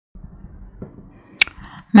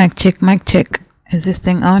Mic check, mic check. Is this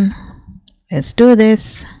thing on? Let's do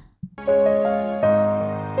this.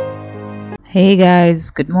 Hey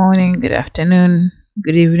guys, good morning, good afternoon,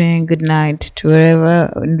 good evening, good night to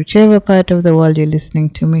whichever part of the world you're listening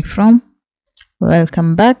to me from.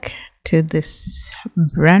 Welcome back to this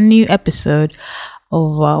brand new episode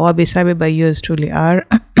of Wabi Sabi by yours truly R.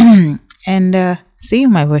 And seeing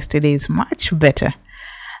my voice today is much better.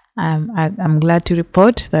 I'm glad to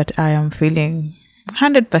report that I am feeling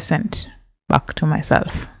 100% back to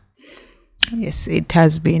myself. Yes, it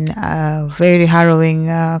has been a very harrowing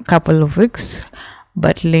couple of weeks,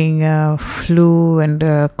 battling flu and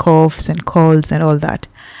coughs and colds and all that.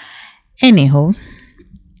 Anyhow,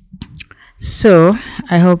 so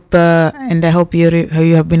I hope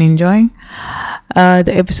you have been enjoying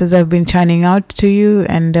the episodes I've been churning out to you,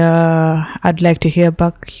 and I'd like to hear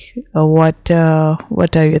back what are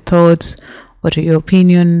your thoughts, what are your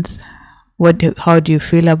opinions, how do you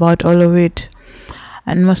feel about all of it,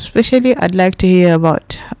 and most especially I'd like to hear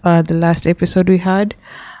about the last episode we had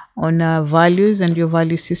on values and your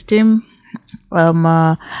value system.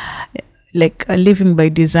 Living by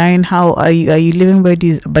design. How are you living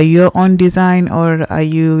by your own design, or are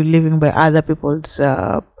you living by other people's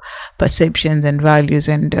perceptions and values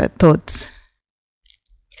and thoughts?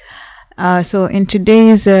 So in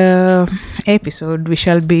today's episode, we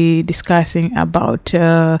shall be discussing about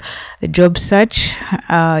job searching,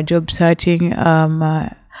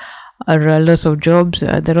 or loss of jobs,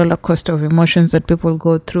 the roller coaster of emotions that people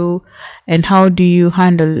go through, and how do you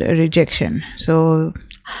handle rejection. So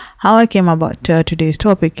how I came about today's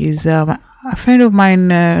topic is a friend of mine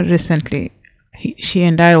recently, she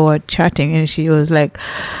and I were chatting, and she was like,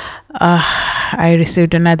 I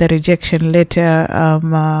received another rejection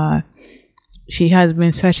letter. She has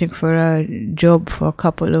been searching for a job for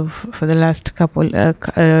the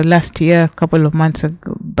last year, couple of months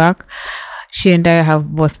back. She and I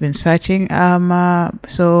have both been searching.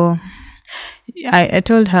 So I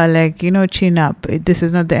told her, like, chin up. This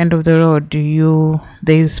is not the end of the road.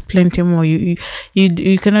 There's plenty more. You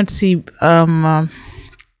cannot see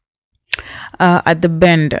at the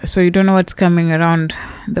bend, so you don't know what's coming around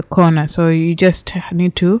the corner. So you just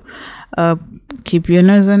need to keep your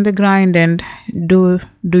nose on the grind and do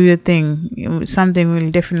your thing. Something will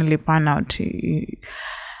definitely pan out.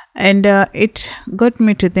 And it got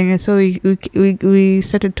me to think. So we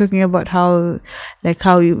started talking about how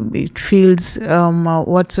it feels,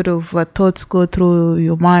 what sort of thoughts go through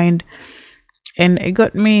your mind. And it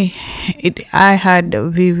got me, I had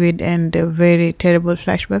vivid and very terrible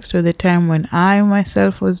flashbacks to the time when I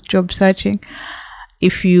myself was job searching.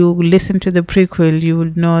 If you listen to the prequel, you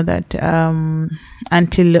would know that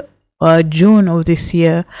until June of this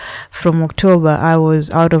year, from October, I was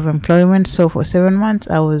out of employment. So for 7 months,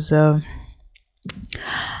 I was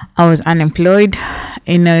unemployed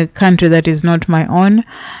in a country that is not my own.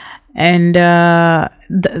 And there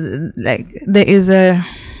is a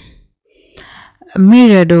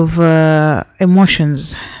myriad of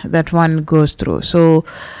emotions that one goes through. So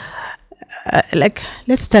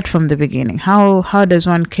let's start from the beginning. How does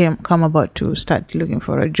one come about to start looking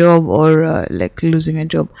for a job, or losing a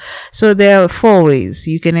job? So there are 4 ways.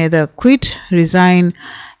 You can either quit, resign,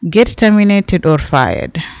 get terminated, or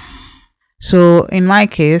fired. So in my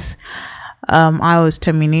case, I was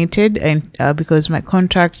terminated, and because my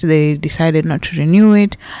contract, they decided not to renew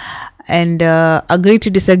it. And agree to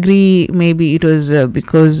disagree, maybe it was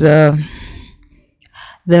because the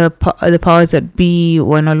powers that be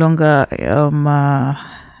were no longer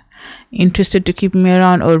interested to keep me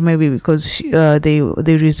around, or maybe because they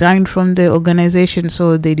resigned from the organization,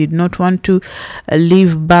 so they did not want to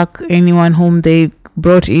leave back anyone whom they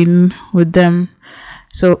brought in with them.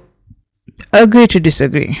 So agree to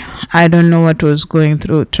disagree. I don't know what was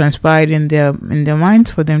transpired in their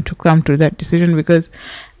minds for them to come to that decision, because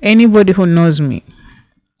anybody who knows me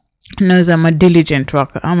knows I'm a diligent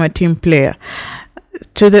worker. I'm a team player.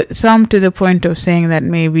 To the point of saying that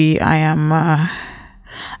maybe I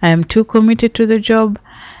am too committed to the job.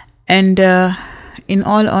 And in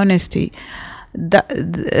all honesty,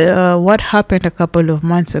 what happened a couple of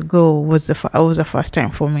months ago was the first time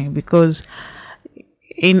for me, because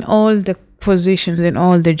in all the positions, in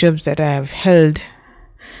all the jobs that I have held,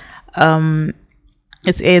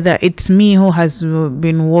 it's me who has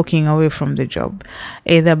been walking away from the job,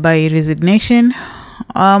 either by resignation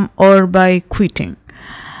or by quitting,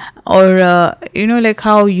 or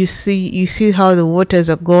how you see how the waters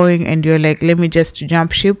are going, and you're like, let me just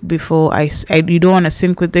jump ship before you don't want to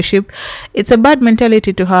sink with the ship. It's a bad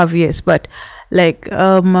mentality to have, yes, but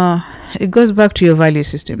it goes back to your value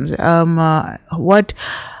systems.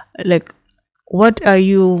 what are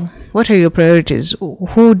your priorities?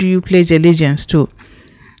 Who do you pledge allegiance to?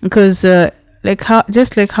 Because like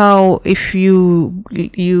how if you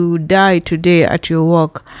die today at your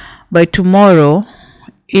work, by tomorrow,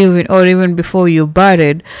 even before you're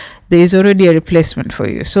buried, there is already a replacement for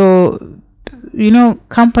you. So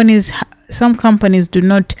some companies do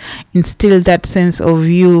not instill that sense of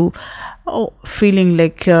you feeling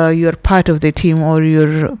like you're part of the team, or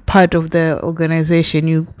you're part of the organization.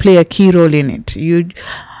 You play a key role in it. You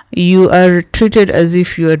are treated as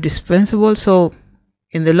if you are dispensable. So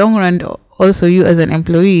in the long run, also, you as an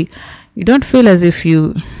employee, you don't feel as if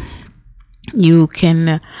you don't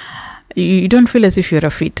feel as if you're a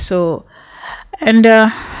fit. So, and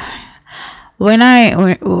when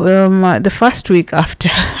the first week after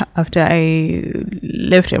I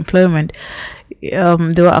left employment,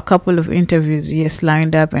 there were a couple of interviews, yes,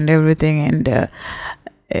 lined up and everything,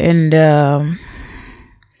 and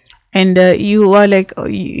you are like,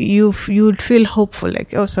 you would feel hopeful,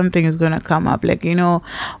 like, oh, something is gonna come up, like,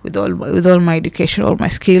 with all my education, all my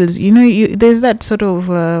skills, there's that sort of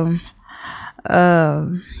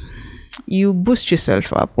you boost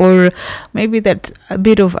yourself up. Or maybe that's a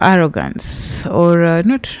bit of arrogance, or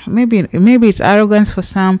not, maybe it's arrogance for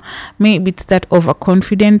some, maybe it's that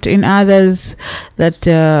overconfident in others, that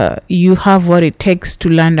you have what it takes to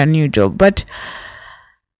land a new job. But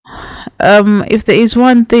if there is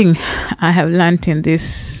one thing I have learned in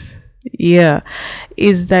this year,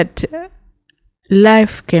 is that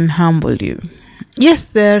life can humble you.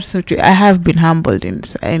 Yes, I have been humbled in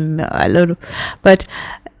a lot of, but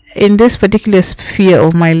in this particular sphere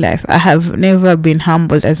of my life, I have never been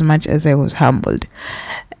humbled as much as I was humbled.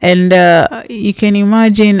 And you can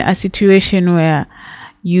imagine a situation where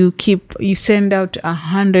you send out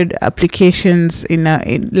 100 applications in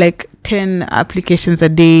like 10 applications a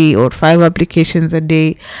day or 5 applications a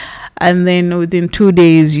day, and then within 2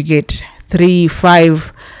 days you get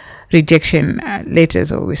 3-5 rejection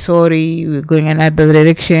letters. Oh, we're sorry, we're going another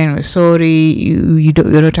direction, we're sorry,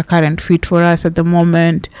 you're not a current fit for us at the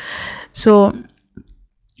moment. So,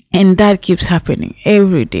 and that keeps happening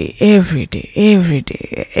every day. Every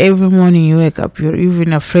morning you wake up, you're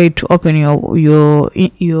even afraid to open your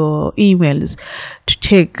emails to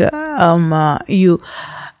check.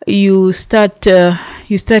 You start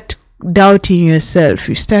doubting yourself.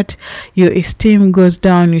 Your esteem goes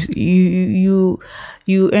down.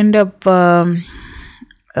 You end up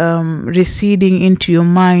receding into your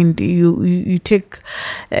mind. You take,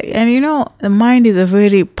 and the mind is a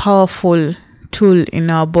very powerful tool in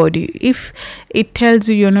our body. If it tells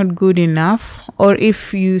you you're not good enough, or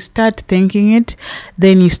if you start thinking it,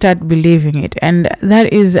 then you start believing it. And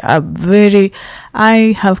that is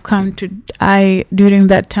during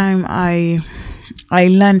that time I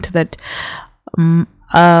learned that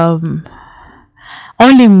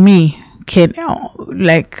only me can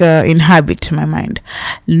inhabit my mind.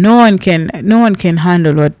 No one can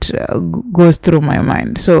handle what goes through my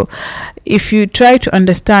mind. So if you try to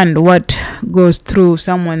understand what goes through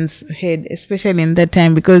someone's head, especially in that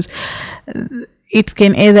time, because it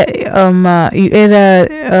can either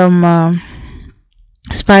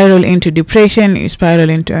spiral into depression, you spiral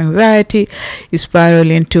into anxiety, you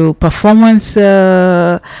spiral into performance,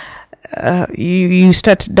 you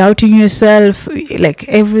start doubting yourself, like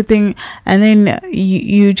everything, and then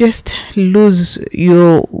you just lose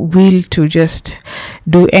your will to just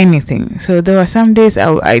do anything. So there were some days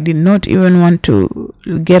I did not even want to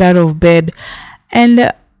get out of bed.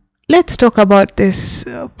 And let's talk about this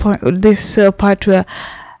part where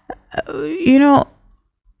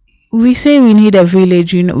we say we need a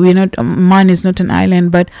village. Man is not an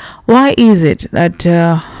island. But why is it that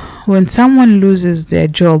when someone loses their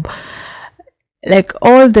job, like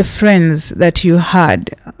all the friends that you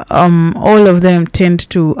had, all of them tend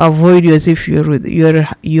to avoid you as if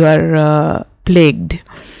you are plagued?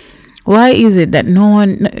 Why is it that no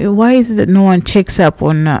one checks up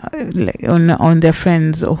on their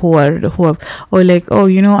friends who are or like, oh,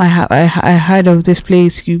 I heard of this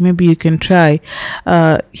place, maybe you can try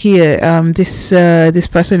here, this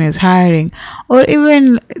person is hiring, or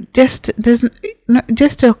even just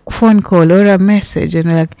a phone call or a message,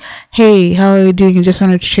 and like, hey, how are you doing? Just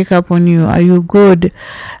wanted to check up on you. Are you good?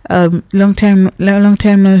 Long time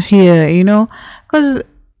no hear. Because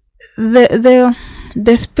the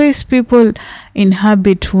space people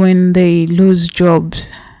inhabit when they lose jobs,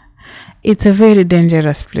 it's a very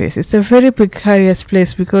dangerous place. It's a very precarious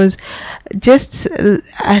place, because just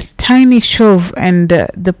a tiny shove and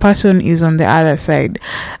the person is on the other side.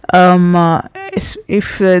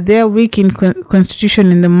 If they're weak in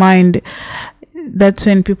constitution in the mind, that's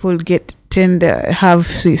when people get have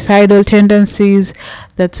suicidal tendencies.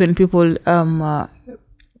 That's when people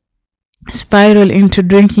spiral into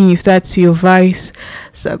drinking, if that's your vice.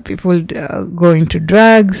 Some people go into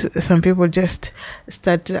drugs. Some people just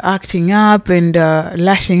start acting up and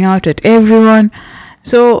lashing out at everyone.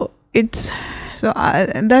 So that's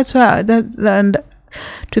why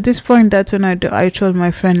to this point, that's when I told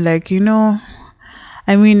my friend, like,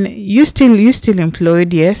 I mean, you still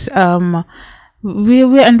employed, yes.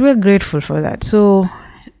 We're grateful for that. So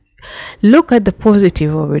look at the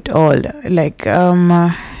positive of it all. Like,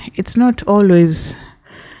 it's not always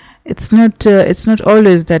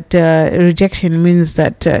that rejection means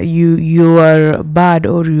that you are bad,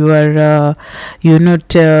 or you're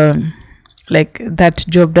not like that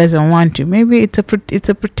job doesn't want you. Maybe it's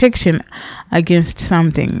a protection against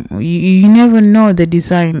something. You never know the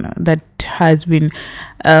design that has been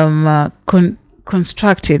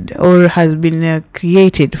constructed or has been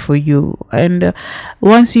created for you. And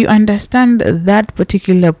once you understand that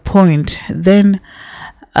particular point, then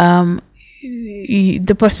the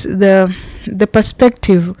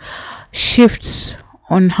perspective shifts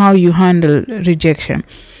on how you handle rejection.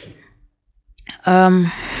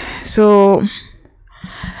 So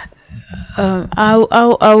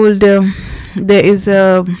I would there is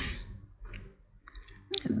a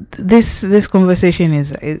this conversation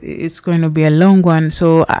is going to be a long one,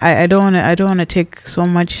 so I don't want to take so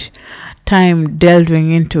much time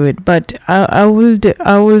delving into it. But I would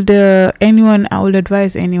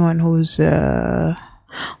advise anyone who's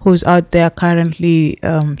out there currently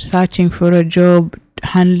searching for a job,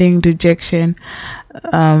 handling rejection,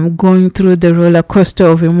 going through the roller coaster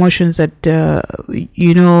of emotions that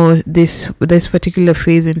this particular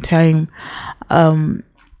phase in time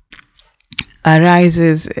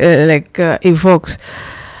arises, evokes.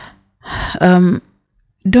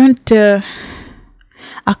 Don't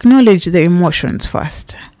acknowledge the emotions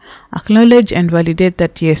first. Acknowledge and validate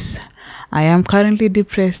that, yes, I am currently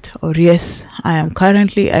depressed, or yes, I am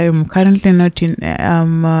currently not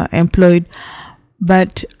employed.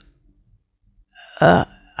 But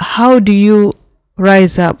how do you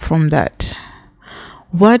rise up from that?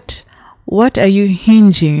 What are you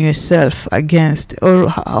hinging yourself against, or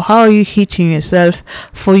how are you hitching yourself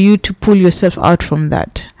for you to pull yourself out from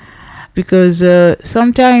that? Because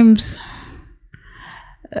sometimes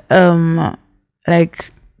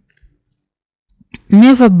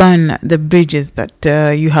never burn the bridges that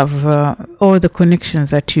you have, or the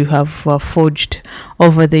connections that you have forged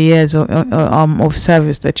over the years of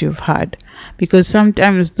service that you've had, because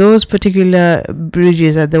sometimes those particular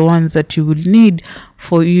bridges are the ones that you will need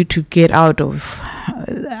for you to get out of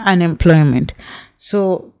unemployment.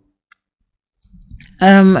 So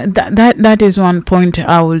that is one point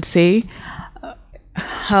I would say,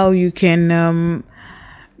 how you can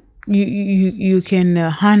you can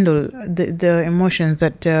handle the emotions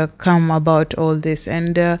that come about all this.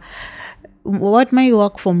 And what may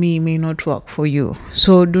work for me may not work for you.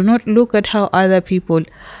 So do not look at how other people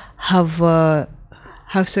have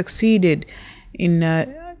succeeded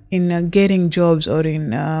in getting jobs, or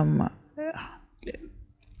in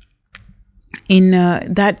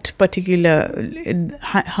that particular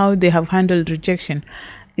how they have handled rejection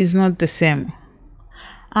is not the same.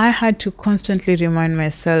 I had to constantly remind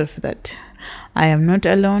myself that I am not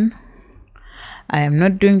alone. I am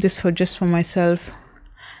not doing this just for myself.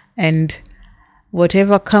 And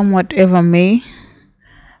whatever come, whatever may,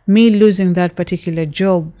 me losing that particular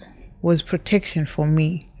job was protection for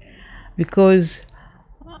me. Because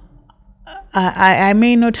I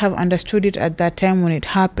may not have understood it at that time when it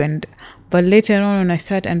happened, but later on when I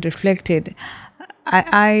sat and reflected,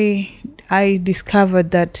 I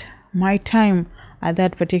discovered that my time at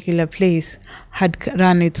that particular place had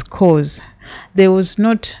run its course. There was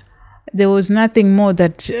nothing more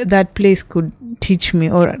that place could teach me,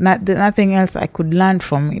 or nothing else I could learn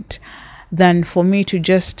from it, than for me to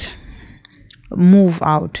just move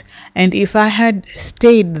out. And if I had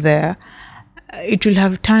stayed there, it would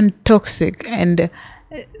have turned toxic, and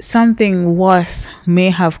something worse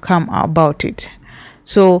may have come about it.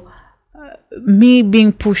 So me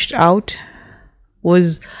being pushed out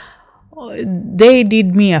they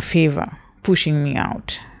did me a favor pushing me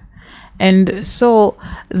out. And so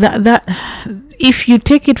that if you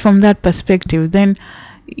take it from that perspective, then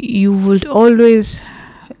you would always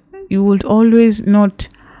not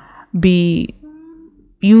be,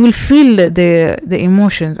 you will feel the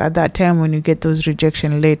emotions at that time when you get those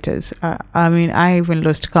rejection letters. I mean, I even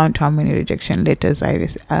lost count how many rejection letters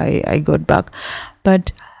I got back.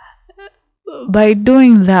 But by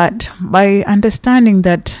doing that, by understanding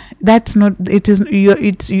that it's not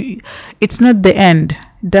the end,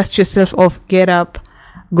 dust yourself off, get up,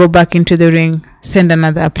 go back into the ring, send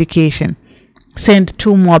another application, send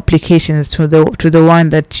 2 more applications to the one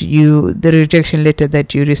that the rejection letter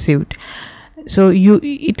that you received. So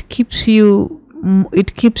it keeps you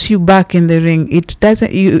back in the ring. It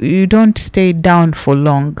doesn't, you don't stay down for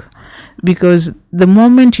long, because the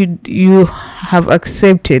moment you have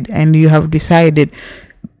accepted and you have decided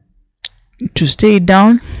to stay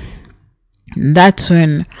down, that's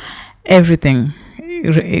when everything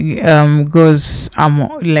goes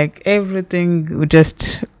like everything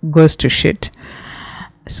just goes to shit.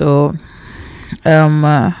 So I'm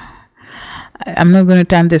not going to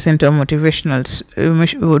turn this into a motivational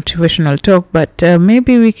talk, but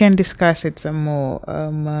maybe we can discuss it some more.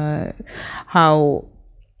 How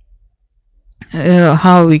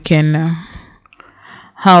we can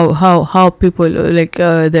how people like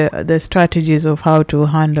the strategies of how to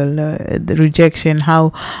handle the rejection.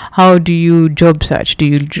 How do you job search? Do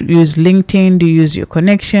you use LinkedIn? Do you use your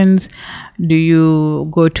connections? Do you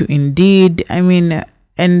go to Indeed? I mean,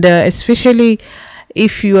 and especially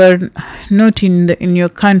if you are not in your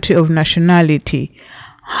country of nationality,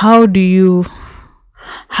 how do you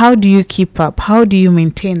keep up? How do you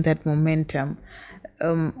maintain that momentum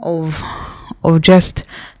of just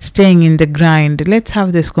staying in the grind? Let's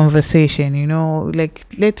have this conversation, like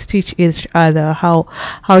let's teach each other how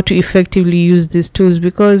to effectively use these tools,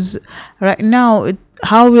 because right now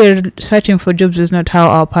how we're searching for jobs is not how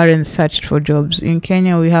our parents searched for jobs. In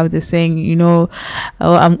Kenya, we have the saying,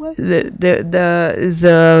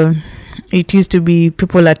 it used to be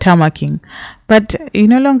people are tarmacking, but you're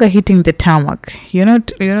no longer hitting the tarmac. You're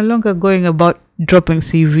no longer going about dropping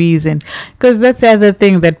CVs, and because that's the other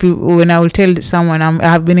thing that people, when I will tell someone I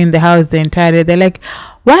have been in the house the entire day, they're like,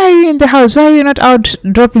 why are you in the house? Why are you not out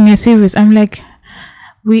dropping your CVs? I'm like,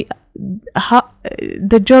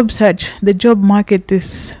 the job search, the job market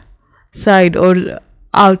this side or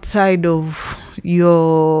outside of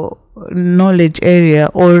your knowledge area,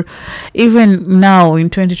 or even now in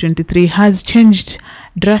 2023, has changed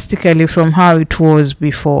drastically from how it was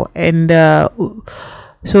before. And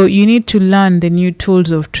so you need to learn the new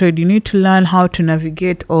tools of trade. You need to learn how to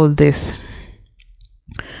navigate all this.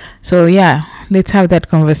 So yeah, let's have that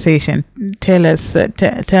conversation. Tell us,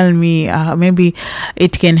 tell me, maybe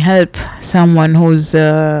it can help someone who's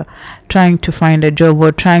trying to find a job,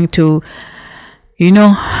 or trying to,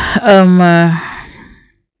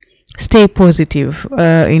 stay positive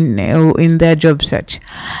in their job search.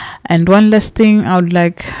 And one last thing I would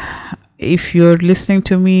like, if you're listening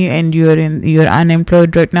to me and you're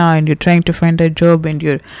unemployed right now and you're trying to find a job and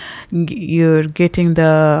you're getting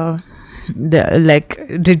the like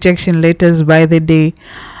rejection letters by the day,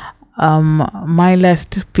 my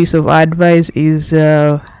last piece of advice is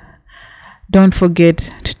don't forget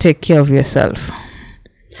to take care of yourself.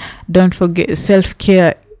 Don't forget,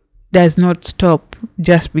 self-care does not stop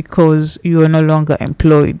just because you are no longer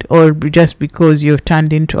employed, or just because you've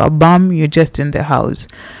turned into a bum, you're just in the house.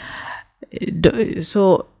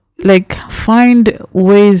 So like, find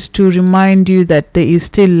ways to remind you that there is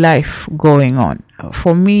still life going on.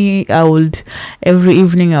 For me, every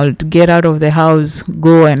evening I would get out of the house,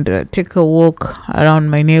 go and take a walk around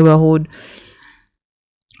my neighborhood.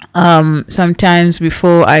 Sometimes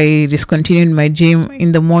before I discontinued my gym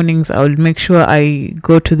in the mornings, I would make sure I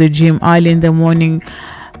go to the gym early in the morning.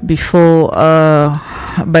 Before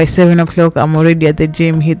by 7 o'clock I'm already at the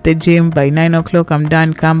gym, hit the gym. By 9 o'clock I'm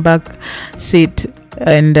done, come back, sit,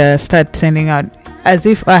 and start sending out as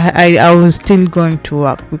if I was still going to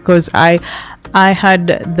work, because I had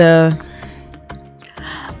the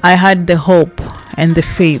hope and the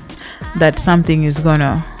faith that something is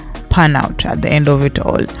gonna pan out at the end of it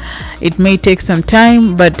all. It may take some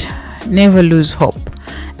time, but never lose hope.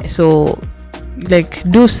 So like,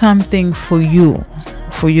 do something for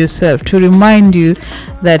yourself, to remind you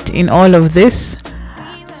that in all of this,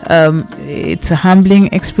 it's a humbling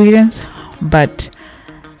experience, but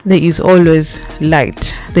there is always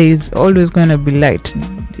light. There is always going to be light.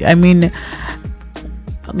 I mean,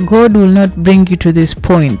 God will not bring you to this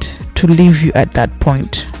point to leave you at that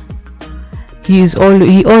point. He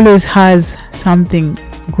always has something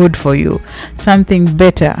good for you, something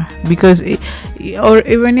better, because when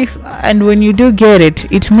you do get it,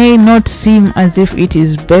 it may not seem as if it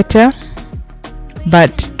is better,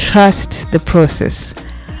 but trust the process,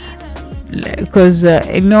 because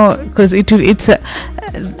it's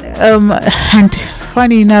and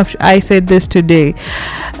funny enough, I said this today,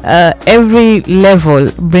 every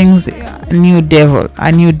level brings a new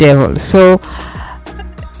devil. So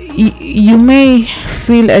you may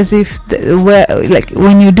feel as if like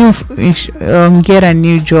when you do get a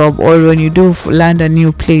new job, or when you do land a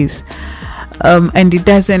new place, and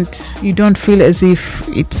you don't feel as if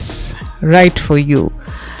it's right for you.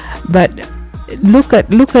 But look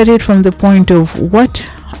at it from the point of, what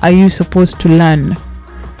are you supposed to learn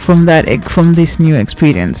from this new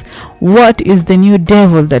experience? What is the new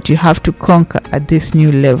devil that you have to conquer at this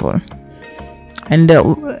new level? And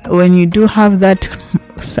when you do have that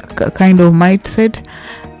kind of mindset,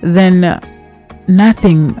 then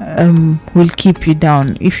nothing will keep you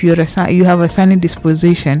down. If you have a sunny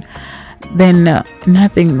disposition, then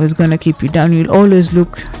nothing is going to keep you down. You'll always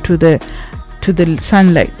look to the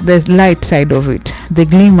sunlight, the light side of it, the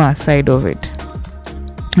glimmer side of it.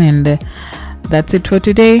 And that's it for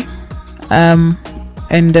today. And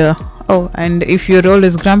if your role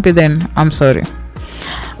is grumpy, then I'm sorry,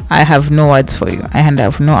 I have no words for you, and I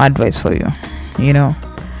have no advice for you,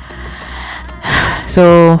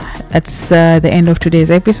 So that's the end of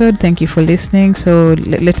today's episode. Thank you for listening. So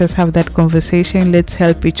let us have that conversation. Let's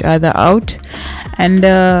help each other out. And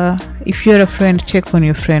if you're a friend, check on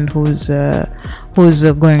your friend who's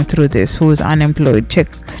going through this, who's unemployed.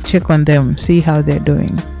 Check on them, see how they're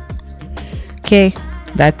doing. Okay,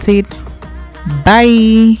 that's it.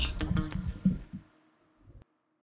 Bye.